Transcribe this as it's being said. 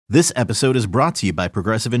This episode is brought to you by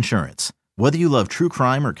Progressive Insurance. Whether you love true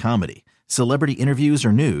crime or comedy, celebrity interviews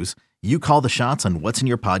or news, you call the shots on what's in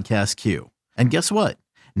your podcast queue. And guess what?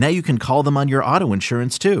 Now you can call them on your auto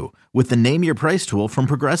insurance too with the Name Your Price tool from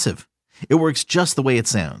Progressive. It works just the way it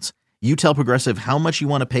sounds. You tell Progressive how much you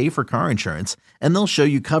want to pay for car insurance, and they'll show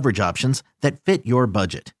you coverage options that fit your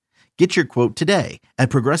budget. Get your quote today at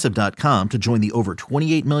Progressive.com to join the over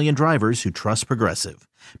 28 million drivers who trust Progressive.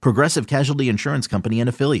 Progressive Casualty Insurance Company and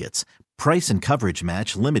Affiliates. Price and coverage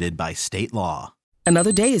match limited by state law.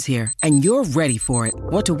 Another day is here, and you're ready for it.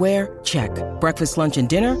 What to wear? Check. Breakfast, lunch, and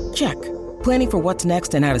dinner? Check. Planning for what's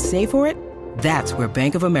next and how to save for it? That's where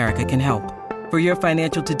Bank of America can help. For your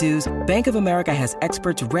financial to-dos, Bank of America has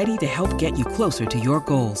experts ready to help get you closer to your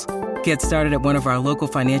goals. Get started at one of our local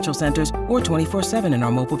financial centers or 24/7 in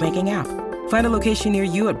our mobile banking app. Find a location near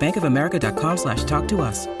you at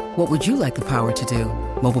bankofamerica.com/talktous. What would you like the power to do?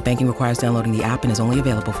 Mobile banking requires downloading the app and is only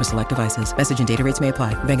available for select devices. Message and data rates may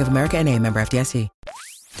apply. Bank of America N.A., member FDIC.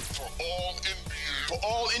 For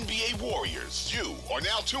all NBA warriors, you are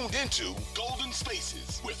now tuned into Golden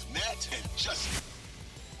Spaces with Matt and Justin.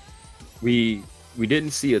 We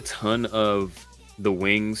didn't see a ton of the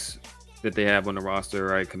wings that they have on the roster,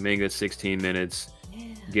 right? Kuminga 16 minutes,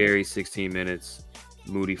 Gary 16 minutes,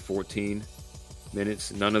 Moody 14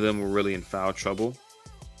 minutes. None of them were really in foul trouble,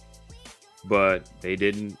 but they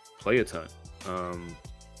didn't play a ton.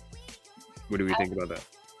 What do we think about that?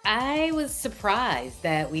 I was surprised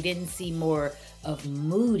that we didn't see more of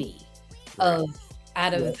Moody. Out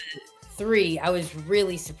of the three, I was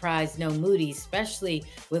really surprised no Moody, especially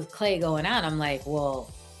with Clay going out. I'm like,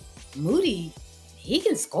 well, Moody, he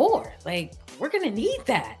can score. Like, we're going to need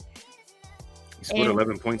that. He scored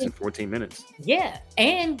 11 points in 14 minutes. Yeah,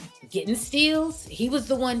 and getting steals. He was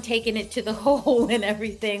the one taking it to the hole and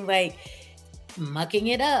everything, like mucking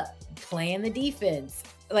it up, playing the defense.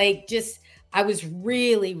 Like, just, I was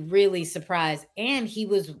really, really surprised. And he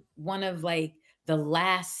was one of, like, the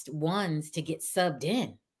last ones to get subbed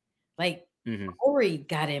in. Like, Corey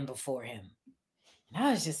got in before him. And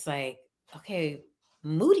I was just like, okay,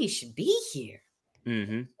 Moody should be here.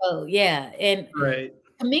 Oh, yeah. And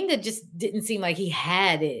Kuminga just didn't seem like he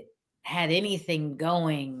had anything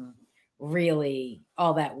going really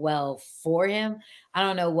all that well for him. I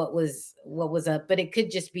don't know what was up, but it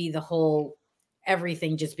could just be the whole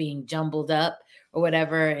everything just being jumbled up or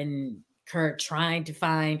whatever, and Kurt trying to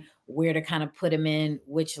find where to kind of put him in,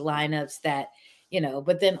 which lineups that,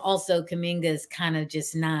 but then also Kuminga's kind of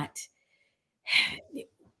just not,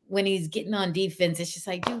 when he's getting on defense, it's just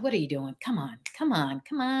like, dude, what are you doing? Come on.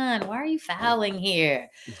 Why are you fouling here?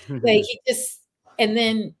 Like, he just, and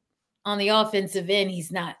then on the offensive end,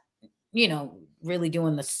 he's not, really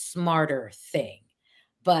doing the smarter thing.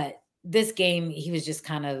 But this game, he was just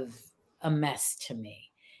kind of a mess to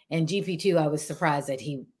me. And GP2, I was surprised that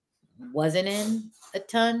he wasn't in a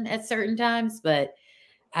ton at certain times, but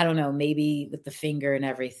I don't know, maybe with the finger and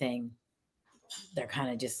everything, they're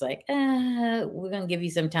kind of just like, we're going to give you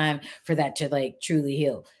some time for that to, like, truly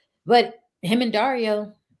heal. But him and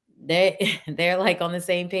Dario, they're like on the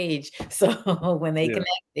same page. So when they connect,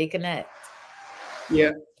 they connect.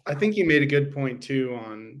 Yeah, I think you made a good point too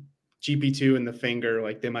on GP2 and the finger.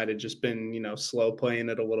 Like, they might have just been, slow playing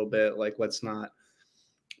it a little bit. Like, let's not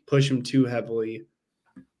push him too heavily.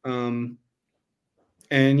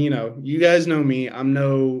 And you guys know me. I'm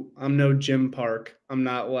no Jim Park. I'm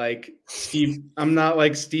not like Steve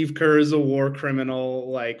Kerr is a war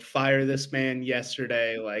criminal. Like, fire this man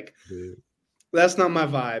yesterday. Like, that's not my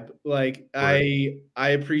vibe. Like, right. I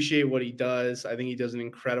appreciate what he does. I think he does an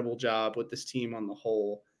incredible job with this team on the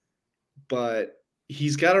whole. But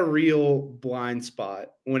he's got a real blind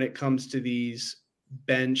spot when it comes to these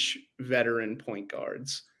bench veteran point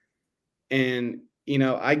guards. And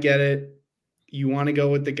I get it. You want to go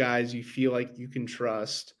with the guys you feel like you can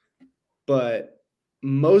trust. But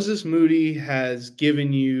Moses Moody has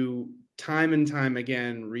given you time and time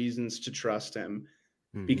again reasons to trust him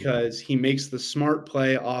because he makes the smart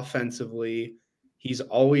play offensively. He's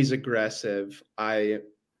always aggressive. I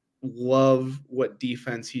love what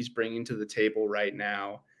defense he's bringing to the table right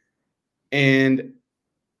now. And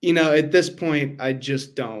at this point, I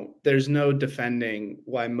just don't. There's no defending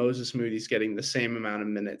why Moses Moody's getting the same amount of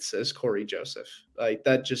minutes as Corey Joseph. Like,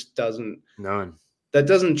 that just doesn't. None. That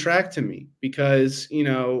doesn't track to me because,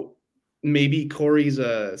 maybe Corey's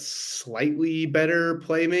a slightly better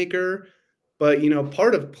playmaker, but,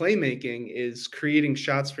 part of playmaking is creating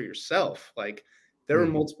shots for yourself. Like, there were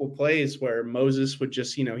multiple plays where Moses would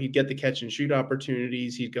just, he'd get the catch and shoot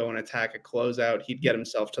opportunities. He'd go and attack a closeout. He'd get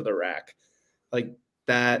himself to the rack. Like,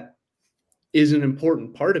 that is an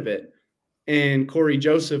important part of it. And Corey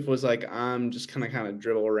Joseph was like, I'm just kind of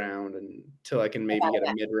dribble around until I can maybe get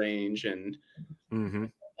a mid-range. And,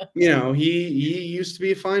 he used to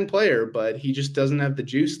be a fine player, but he just doesn't have the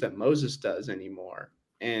juice that Moses does anymore.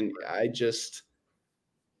 And I just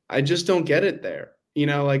don't get it there.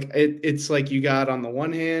 It's like you got, on the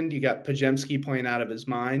one hand, you got Podziemski playing out of his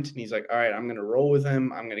mind, and he's like, all right, I'm going to roll with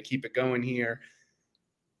him. I'm going to keep it going here.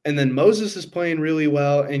 And then Moses is playing really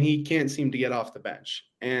well, and he can't seem to get off the bench.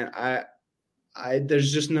 And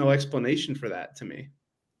there's just no explanation for that to me.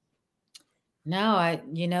 No,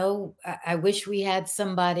 I wish we had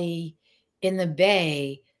somebody in the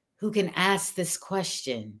Bay who can ask this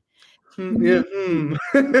question. Yeah.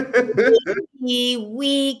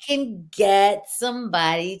 We can get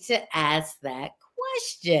somebody to ask that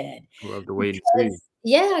question. We'll have to wait and see.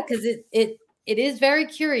 Yeah, because it is very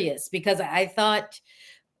curious, because I thought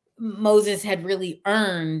Moses had really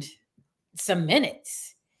earned some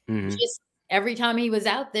minutes. Just every time he was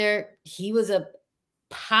out there, he was a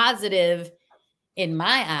positive in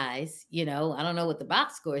my eyes. I don't know what the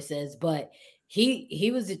box score says, but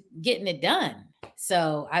he was getting it done.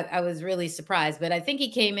 So I was really surprised, but I think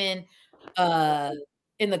he came in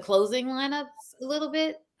the closing lineups a little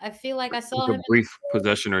bit. I feel like I saw him a brief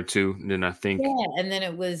possession or two, and then I think and then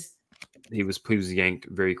it was he was yanked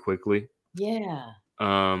very quickly. Yeah.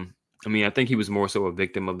 I mean, I think he was more so a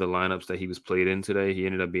victim of the lineups that he was played in today. He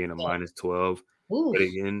ended up being a minus 12. Ooh. But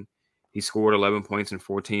again, he scored 11 points in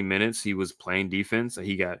 14 minutes. He was playing defense.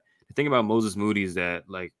 The thing about Moses Moody is that,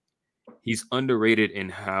 like, he's underrated in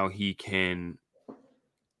how he can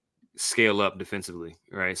scale up defensively,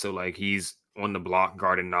 right? So, like, he's on the block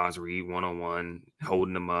guarding Naz Reid one-on-one,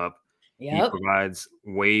 holding him up. Yep. He provides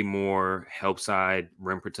way more help side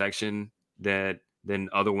rim protection than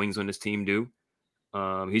other wings on this team do.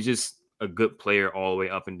 He's just a good player all the way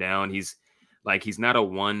up and down. He's not a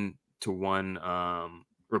one-to-one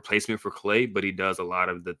replacement for Clay, but he does a lot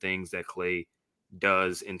of the things that Clay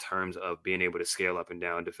does in terms of being able to scale up and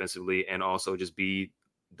down defensively, and also just be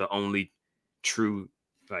the only true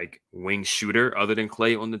like wing shooter other than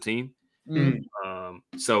Clay on the team.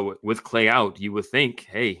 So with Clay out, you would think,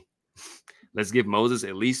 hey, let's give Moses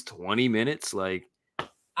at least 20 minutes. Like,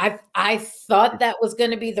 I thought that was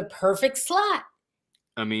going to be the perfect slot.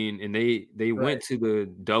 I mean, and they went to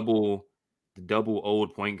the double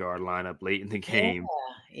old point guard lineup late in the game.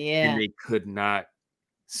 Yeah. And they could not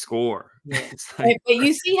score. Yeah. But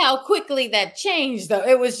you see how quickly that changed, though.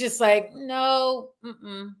 It was just like, no,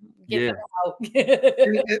 get them out.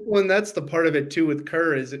 Well, and that's the part of it too with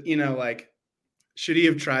Kerr is, like, should he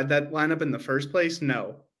have tried that lineup in the first place?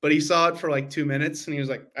 No, but he saw it for like 2 minutes and he was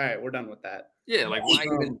like, all right, we're done with that. Yeah, like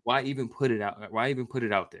why even put it out? Why even put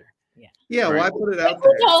it out there? Yeah, right. Why put it out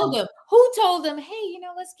there? Who told him, hey,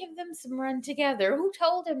 let's give them some run together? Who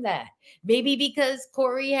told him that? Maybe because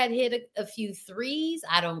Corey had hit a few threes.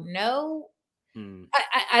 I don't know.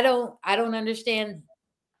 I don't understand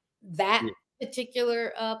that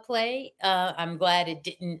particular play. I'm glad it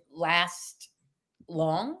didn't last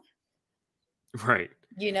long. Right.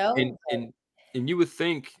 And you would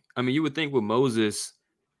think, with Moses,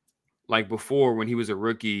 like before when he was a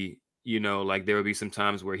rookie, like there would be some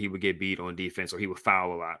times where he would get beat on defense or he would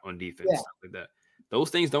foul a lot on defense, stuff like that. Those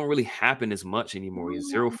things don't really happen as much anymore. He has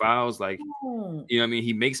 0 fouls. Like,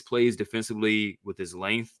 he makes plays defensively with his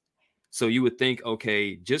length. So you would think,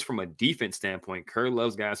 okay, just from a defense standpoint, Kerr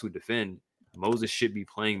loves guys who defend. Moses should be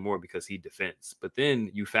playing more because he defends. But then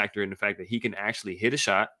you factor in the fact that he can actually hit a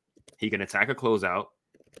shot. He can attack a closeout.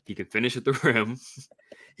 He can finish at the rim.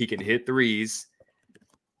 He can hit threes.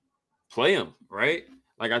 Play him, right?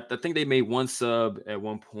 Like, I think they made one sub at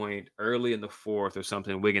one point early in the fourth or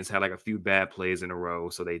something. Wiggins had like a few bad plays in a row.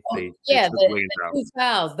 So they took Wiggins out. 2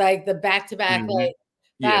 fouls, like the back-to-back. Like,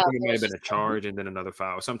 yeah, I think it might have been a charge and then another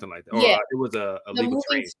foul or something like that. Or it was a legal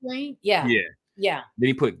screen. Yeah. Then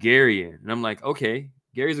he put Gary in. And I'm like, okay,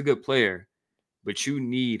 Gary's a good player, but you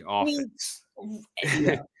need offense.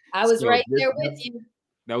 I was right there with you.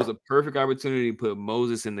 That was a perfect opportunity to put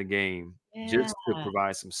Moses in the game just to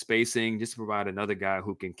provide some spacing, just to provide another guy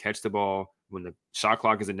who can catch the ball when the shot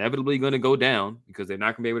clock is inevitably going to go down because they're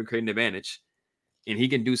not going to be able to create an advantage. And he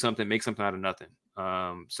can do something, make something out of nothing.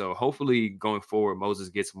 So hopefully going forward, Moses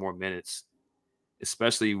gets more minutes,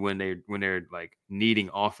 especially when they're like needing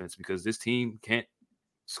offense because this team can't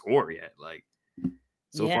score yet. Like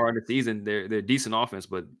far in the season, they're decent offense,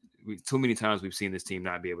 but too many times we've seen this team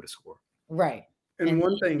not be able to score. Right. And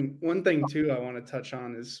one thing too I want to touch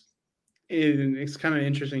on is it's kind of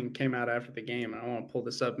interesting. It came out after the game. I want to pull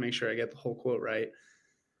this up, make sure I get the whole quote right.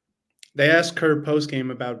 They asked Kerr post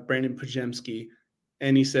game about Brandon Podziemski,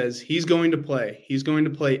 and he says he's going to play. He's going to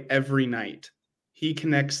play every night. He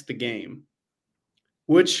connects the game,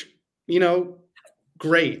 which,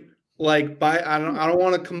 great. Like, I don't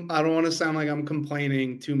want to sound like I'm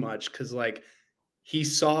complaining too much, because like he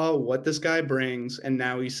saw what this guy brings, and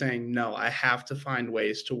now he's saying, no, I have to find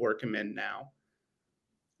ways to work him in now.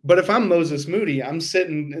 But if I'm Moses Moody, I'm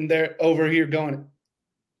sitting in there over here going,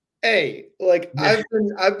 hey, like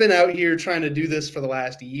I've been out here trying to do this for the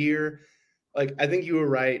last year. Like, I think you were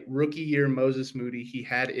right. Rookie year, Moses Moody, he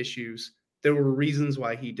had issues. There were reasons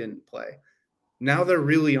why he didn't play. Now there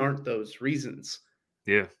really aren't those reasons.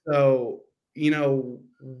 Yeah. So,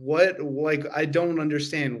 I don't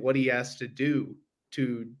understand what he has to do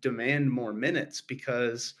to demand more minutes,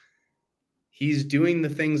 because he's doing the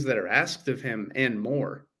things that are asked of him and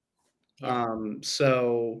more. Yeah.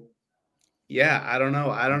 So yeah, I don't know.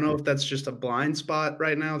 I don't know if that's just a blind spot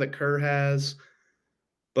right now that Kerr has,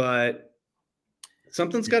 but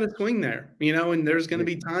something's got to swing there, and there's going to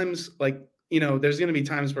be times there's going to be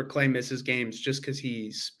times where Klay misses games just because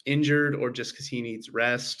he's injured or just because he needs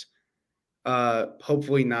rest.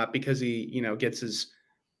 Hopefully not because he, gets his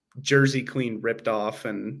jersey clean ripped off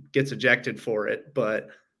and gets ejected for it. But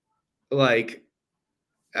like,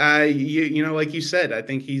 like you said, I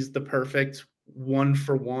think he's the perfect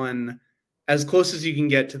 1-for-1, as close as you can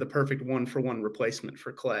get to the perfect 1-for-1 replacement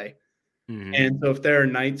for Klay. Mm-hmm. And so if there are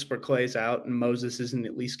nights where Klay's out and Moses isn't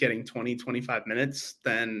at least getting 20, 25 minutes,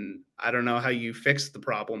 then I don't know how you fix the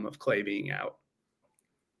problem of Klay being out.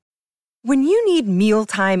 When you need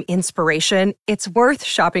mealtime inspiration, it's worth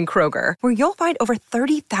shopping Kroger, where you'll find over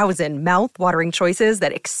 30,000 mouth-watering choices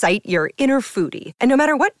that excite your inner foodie. And no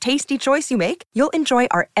matter what tasty choice you make, you'll enjoy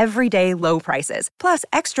our everyday low prices, plus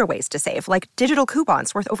extra ways to save, like digital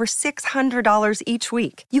coupons worth over $600 each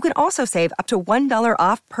week. You can also save up to $1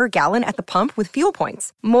 off per gallon at the pump with fuel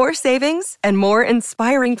points. More savings and more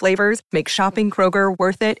inspiring flavors make shopping Kroger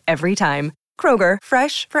worth it every time. Kroger,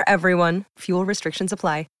 fresh for everyone. Fuel restrictions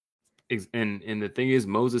apply. And the thing is,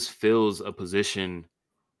 Moses fills a position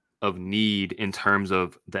of need in terms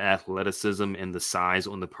of the athleticism and the size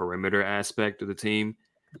on the perimeter aspect of the team,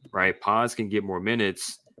 right? Pods can get more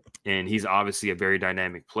minutes, and he's obviously a very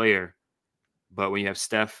dynamic player. But when you have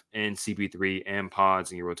Steph and CP3 and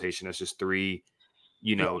Pods in your rotation, that's just three,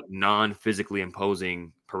 non-physically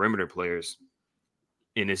imposing perimeter players.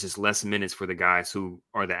 And it's just less minutes for the guys who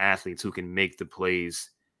are the athletes who can make the plays,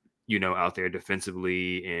 out there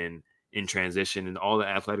defensively and in transition, and all the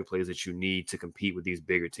athletic plays that you need to compete with these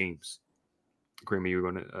bigger teams. Creamy, you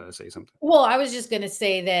were going to say something. Well, I was just going to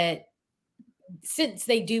say that since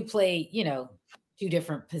they do play, two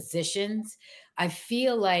different positions, I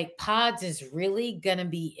feel like Pods is really going to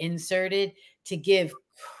be inserted to give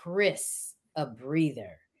Chris a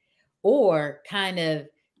breather, or kind of,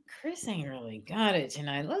 Chris ain't really got it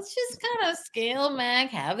tonight. Let's just kind of scale back,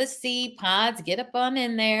 have a seat, Pods, get up on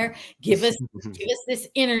in there, give us this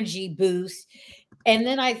energy boost. And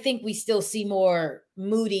then I think we still see more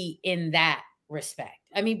Moody in that respect.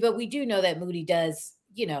 I mean, but we do know that Moody does,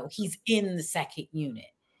 he's in the second unit.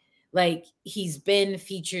 Like, he's been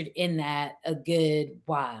featured in that a good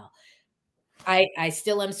while. I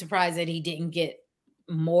still am surprised that he didn't get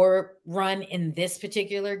more run in this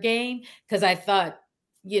particular game, because I thought,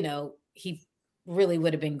 he really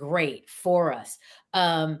would have been great for us.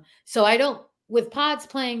 So with Pods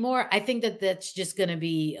playing more, I think that that's just going to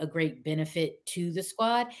be a great benefit to the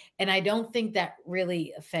squad. And I don't think that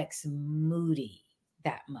really affects Moody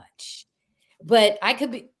that much. But I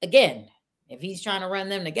could be, again, if he's trying to run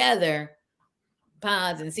them together,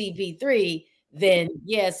 Pods and CP3, then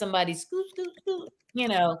yeah, somebody scoot,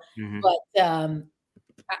 Mm-hmm. But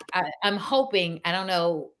I'm hoping, I don't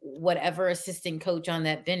know, whatever assistant coach on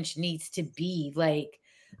that bench needs to be like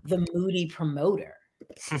the Moody promoter.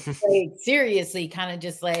 Like, seriously, kind of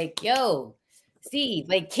just like, yo, Steve,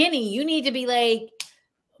 like, Kenny, you need to be like,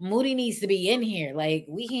 Moody needs to be in here. Like,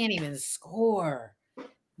 we can't even score.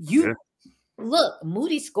 Look,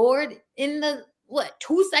 Moody scored in the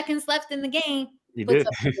 2 seconds left in the game. He did.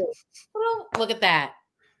 Look at that.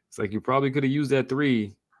 It's like you probably could have used that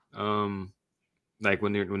three. Like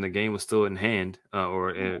when the game was still in hand,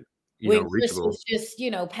 or when reachable. Chris was just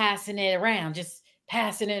passing it around,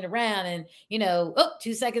 and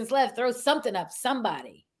 2 seconds left, throw something up,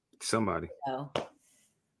 somebody.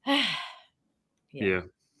 Yeah,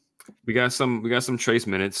 we got some Trace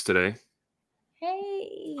minutes today.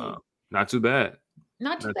 Hey, not too bad.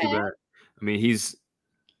 Not too bad. I mean, he's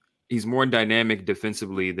more dynamic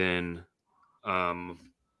defensively than a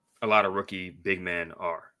lot of rookie big men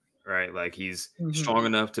are. Right, like he's strong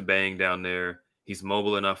enough to bang down there. He's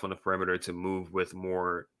mobile enough on the perimeter to move with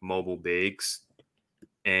more mobile bigs.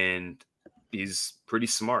 and he's pretty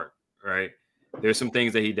smart, right? There's some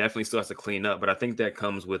things that he definitely still has to clean up, but I think that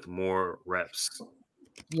comes with more reps,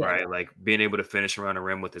 Yeah. right? Like being able to finish around the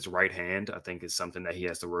rim with his right hand, I think is something that he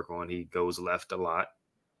has to work on. He goes left a lot,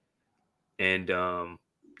 and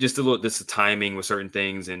just a little, this timing with certain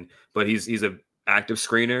things, but he's a active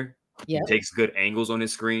screener. He Yep. takes good angles on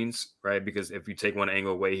his screens, right? Because if you take one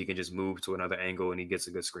angle away, he can just move to another angle and he gets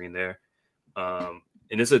a good screen there. And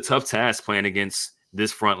it's a tough task playing against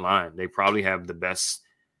this front line. They probably have the best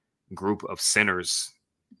group of centers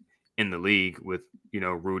in the league with,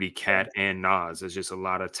 Rudy, Cat, and Nas. There's just a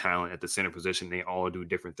lot of talent at the center position. They all do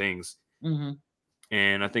different things. Mm-hmm.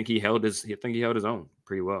 And I think he held his own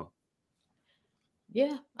pretty well.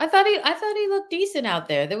 Yeah, I thought he looked decent out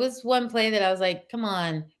there. There was one play that I was like, "Come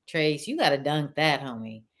on, Trace, you got to dunk that,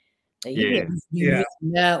 homie." Like, you missed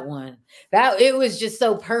that one. That it was just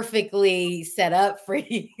so perfectly set up for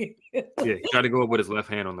you. Yeah, he tried to go up with his left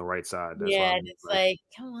hand on the right side. That's Yeah, and it's like,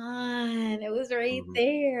 come on, it was right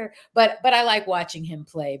there. But I like watching him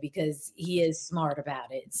play because he is smart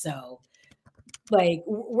about it. So, like,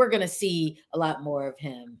 we're gonna see a lot more of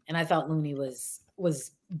him. And I thought Looney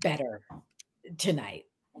was better tonight.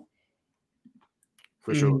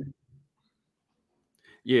 For sure.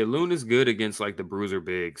 Yeah, Loon is good against like the bruiser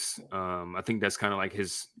bigs. I think that's kind of like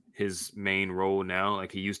his main role now.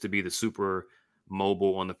 Like he used to be the super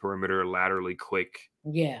mobile on the perimeter, laterally quick,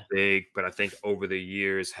 big. But I think over the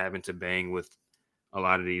years, having to bang with a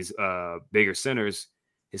lot of these bigger centers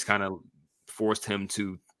has kind of forced him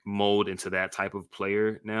to mold into that type of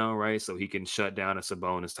player now, right? So he can shut down a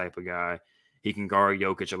Sabonis type of guy. He can guard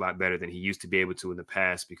Jokic a lot better than he used to be able to in the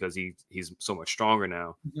past because he's so much stronger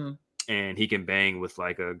now. Mm-hmm. And he can bang with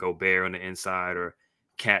like a Gobert on the inside or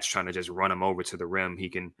Cat's trying to just run him over to the rim. He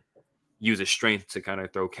can use his strength to kind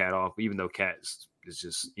of throw Cat off. Even though Cat is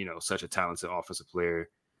just, such a talented offensive player,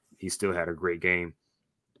 he still had a great game.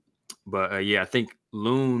 But I think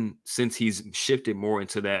Loon, since he's shifted more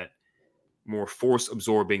into that more force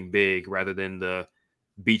absorbing big rather than the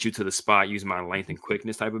beat you to the spot, use my length and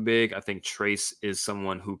quickness type of big, I think Trace is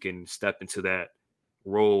someone who can step into that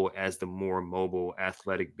role as the more mobile,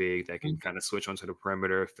 athletic big that can kind of switch onto the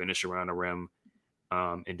perimeter, finish around the rim,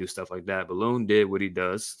 and do stuff like that. But Loon did what he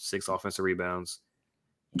does: 6 offensive rebounds,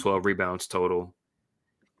 12 rebounds total.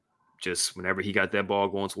 Just whenever he got that ball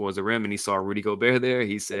going towards the rim and he saw Rudy Gobert there,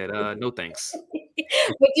 he said, no thanks.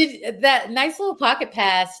 But that nice little pocket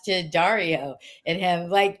pass to Dario and him,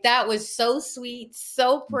 like that was so sweet,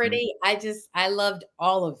 so pretty. I loved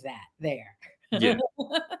all of that there. Yeah.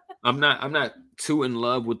 I'm not too in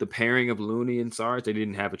love with the pairing of Looney and Sarge. They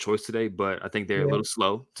didn't have a choice today, but I think they're a little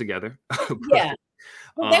slow together. But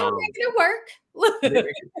they were making it work.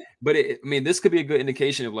 But this could be a good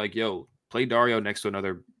indication of like, yo, play Dario next to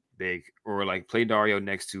another big, or like play Dario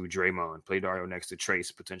next to Draymond, play Dario next to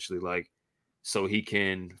Trace potentially, like so he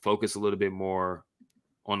can focus a little bit more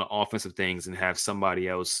on the offensive things and have somebody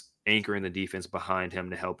else anchoring the defense behind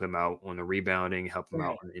him to help him out on the rebounding, help him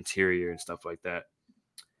out on the interior and stuff like that.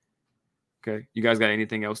 Okay. You guys got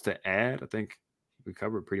anything else to add? I think we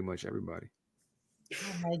covered pretty much everybody.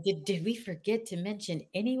 Did we forget to mention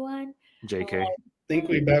anyone? JK. I think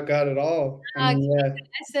we about got it all. I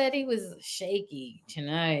said he was shaky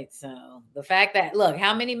tonight. So the fact that, look,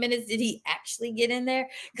 how many minutes did he actually get in there?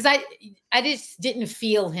 Because I just didn't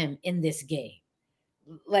feel him in this game.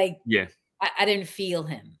 Like, I didn't feel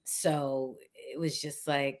him. So it was just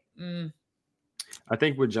like, I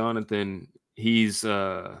think with Jonathan, he's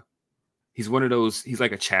one of those, he's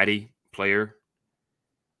like a chatty player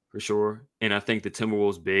for sure. And I think the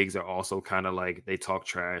Timberwolves bigs are also kind of like, they talk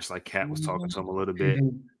trash. Like Cat was talking to him a little bit.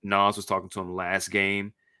 Nas was talking to him last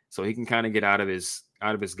game. So he can kind of get out of his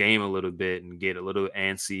game a little bit and get a little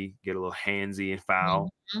antsy, get a little handsy and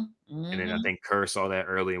foul. And then I think Kerr saw that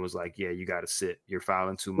early and was like, yeah, you got to sit. You're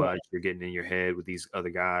fouling too much. You're getting in your head with these other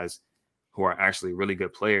guys who are actually really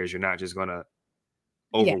good players. You're not just going to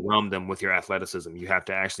overwhelm them with your athleticism. You have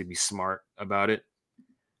to actually be smart about it.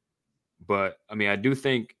 But I do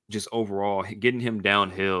think just overall getting him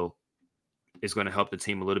downhill is going to help the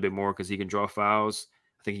team a little bit more because he can draw fouls.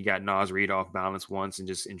 I think he got Nas Reed off balance once and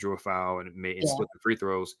drew a foul and split the free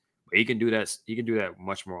throws. But he can do that. He can do that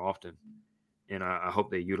much more often, and I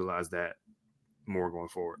hope they utilize that more going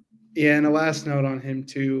forward. Yeah, and a last note on him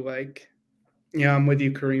too. Like, I'm with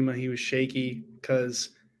you, Karima. He was shaky because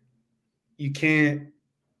you can't.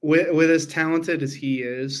 With as talented as he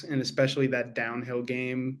is, and especially that downhill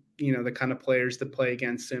game, the kind of players that play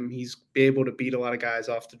against him, he's able to beat a lot of guys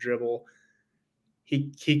off the dribble.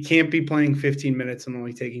 He can't be playing 15 minutes and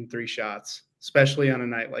only taking 3 shots, especially on a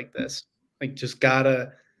night like this. Like, just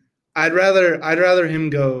gotta I'd rather him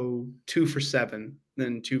go 2 for 7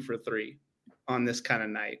 than 2 for 3 on this kind of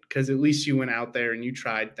night, because at least you went out there and you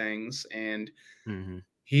tried things. And when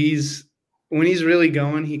he's really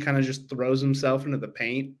going, he kind of just throws himself into the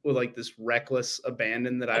paint with like this reckless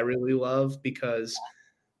abandon that I really love, because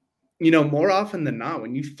more often than not,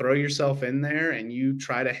 when you throw yourself in there and you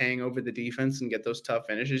try to hang over the defense and get those tough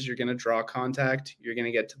finishes, you're going to draw contact. You're going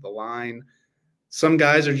to get to the line. Some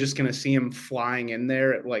guys are just going to see him flying in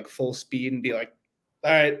there at like full speed and be like,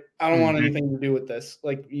 all right, I don't want anything to do with this.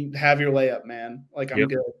 Like, you have your layup, man. Like, I'm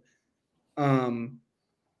good. And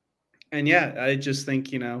yeah, I just think,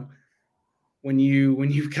 when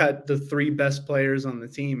you've got the 3 best players on the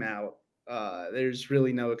team out, there's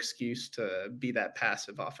really no excuse to be that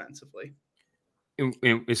passive offensively. And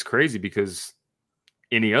it's crazy because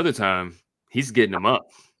any other time he's getting them up.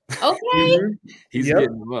 Okay. He's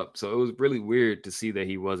getting them up. So it was really weird to see that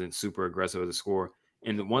he wasn't super aggressive as a scorer.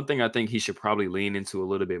 And the one thing I think he should probably lean into a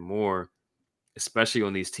little bit more, especially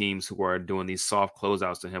on these teams who are doing these soft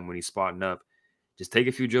closeouts to him when he's spotting up, just take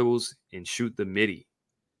a few dribbles and shoot the midi.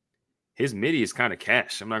 His midi is kind of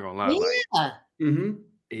cash. I'm not going to lie.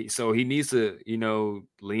 Yeah. So he needs to,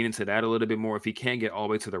 lean into that a little bit more. If he can't get all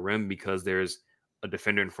the way to the rim because there's a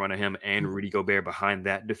defender in front of him and Rudy Gobert behind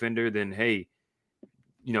that defender, then hey,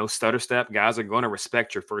 stutter step, guys are going to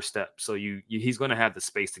respect your first step. So he's going to have the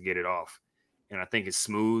space to get it off. And I think it's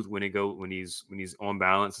smooth when he's on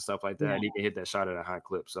balance and stuff like that. And he can hit that shot at a high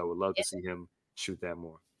clip. So I would love to see him shoot that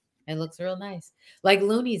more. It looks real nice. Like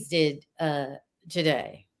Looney's did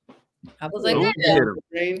today. I was like,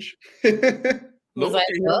 range. Was like,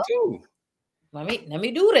 well, let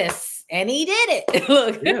me do this. And he did it.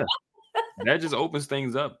 Look. Yeah. That just opens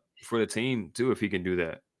things up for the team too, if he can do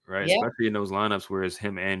that. Right. Yeah. Especially in those lineups where it's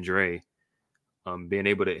him and Dre. Being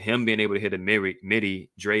able to hit a midi,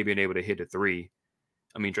 Dre being able to hit a 3.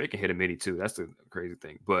 I mean, Dre can hit a midi too. That's the crazy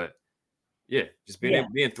thing. But yeah, just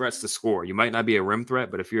being threats to score. You might not be a rim threat,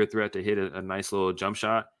 but if you're a threat to hit a nice little jump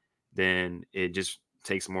shot, then it just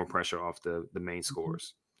takes more pressure off the main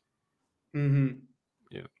scorers.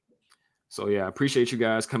 Yeah. So yeah, I appreciate you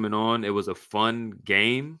guys coming on. It was a fun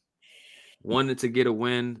game. Wanted to get a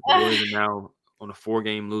win. The Warriors are now on a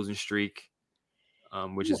 4-game losing streak,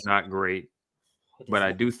 which is not great. But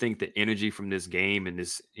I do think the energy from this game and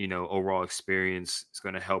this, overall experience is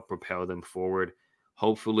going to help propel them forward.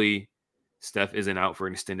 Hopefully, Steph isn't out for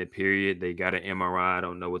an extended period. They got an MRI. I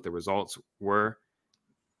don't know what the results were.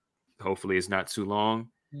 Hopefully, it's not too long.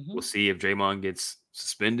 We'll see if Draymond gets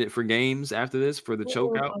suspended for games after this for the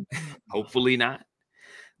chokeout. Hopefully not.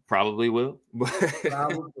 Probably will.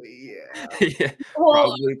 Probably, yeah. Yeah.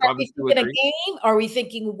 Well, probably a game? Are we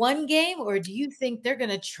thinking 1 game, or do you think they're going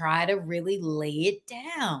to try to really lay it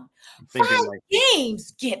down? 5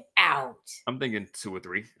 games, get out. I'm thinking 2 or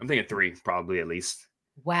 3. I'm thinking 3, probably at least.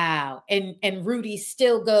 Wow. And Rudy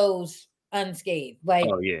still goes unscathed. Like,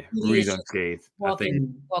 oh yeah, Rudy's unscathed.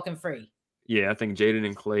 Walking free. Yeah, I think Jaden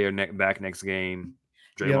and Clay are back next game.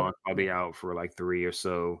 Draymond probably out for like 3 or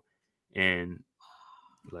so, and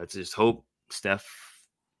let's just hope Steph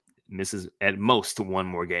misses at most 1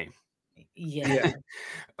 more game. Yeah.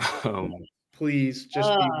 Please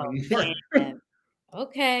just be 1 more.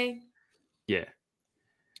 Okay. Yeah.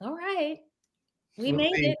 All right. We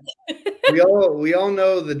made it. we all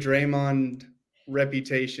know the Draymond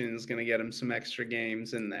reputation is going to get him some extra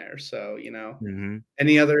games in there. So,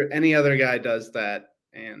 any other guy does that,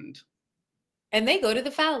 and they go to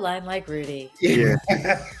the foul line like Rudy. Yeah.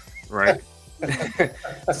 Right.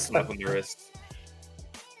 Slap on the wrist.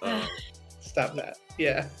 Stop that.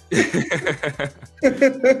 Yeah.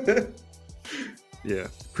 Yeah.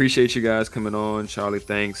 Appreciate you guys coming on. Charlie,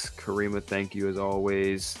 thanks. Karima, thank you as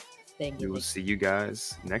always. Thank you. We will see you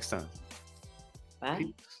guys next time.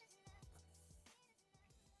 Bye.